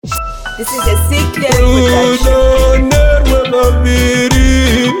This is a CeeKlear Rudo nerwe babiri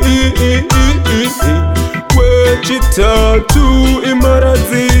wechitatu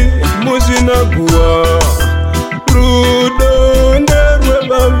imaradzi muzvinagwa. Rudo nerwe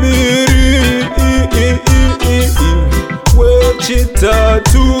babiri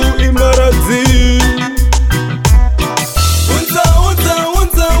wechitatu imaradzi.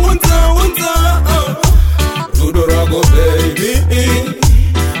 Rudo Rwako baby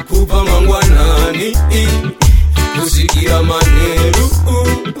kupa mangwanani kusikia manheru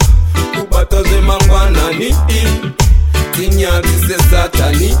kubata zvemangwanani tinyadzi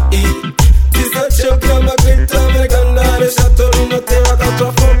sesatani tisachekera magreta mekandare shato rinoteva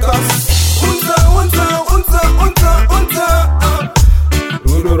katwa focus.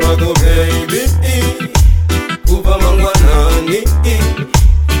 Rudo Rwako baby kupa mangwanani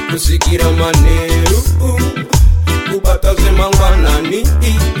kusikira manheru kubata zvemangwanani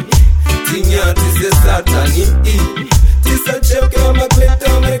tinyadzi sesatani tisachekera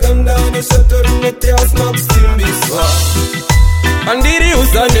magreta mekandare shato rinoteva sinakusimbiswa. Andiri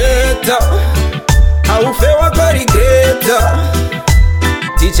usaneta aufe wakarigreta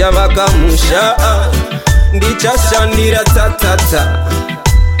tichavakamusha ndichashandira tatata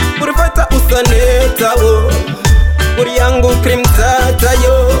urifata usanetawo uri yangu cream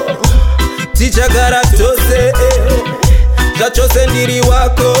tatayo tichagara tose zvachose ndiri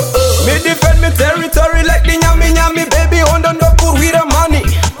wako. Me defend me territory like the nyami baby hondo ndokurwira money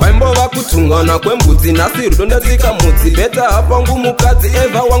kwaimbova kutungana kwembudzi nhasi rudo ndatsika mudzi beta hapangu mukadzi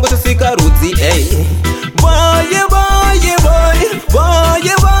eva wangu tosika rudzi. Hey. Boye boye boye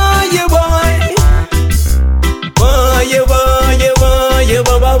boye boye boye boye boye boye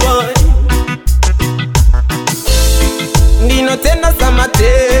boye boye ndinotenda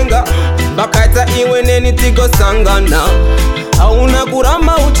samatenga bakaita iwe neni tigosangana hauna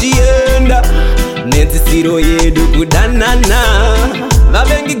kurama uchienda nedzisiro yedu kudanana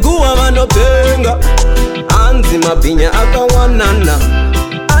vavengi guwa vanopenga anzi mabhinya akawanana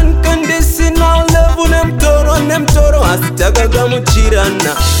unconditional love nemtoro asi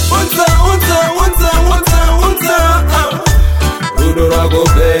takagamuchirana. Rudo Rwako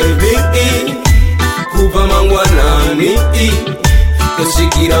baby kupa mangwanani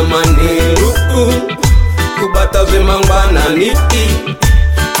kusikira manheru kubata zvemangwanani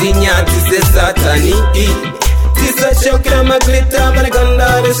tinyadzi sesatani tisachekera magreta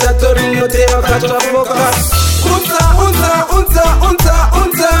vanegandare shato rinoteva katwa focus.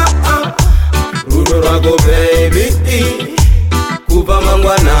 Rudo Rwako baby kupa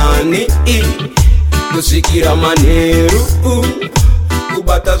mangwanani kusikira manheru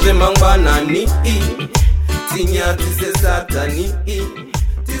kubata zvemangwanani tinyadzi sesatani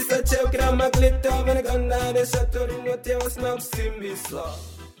tisachekera magreta vanegandare shato rinoteva sinakusimbiswa.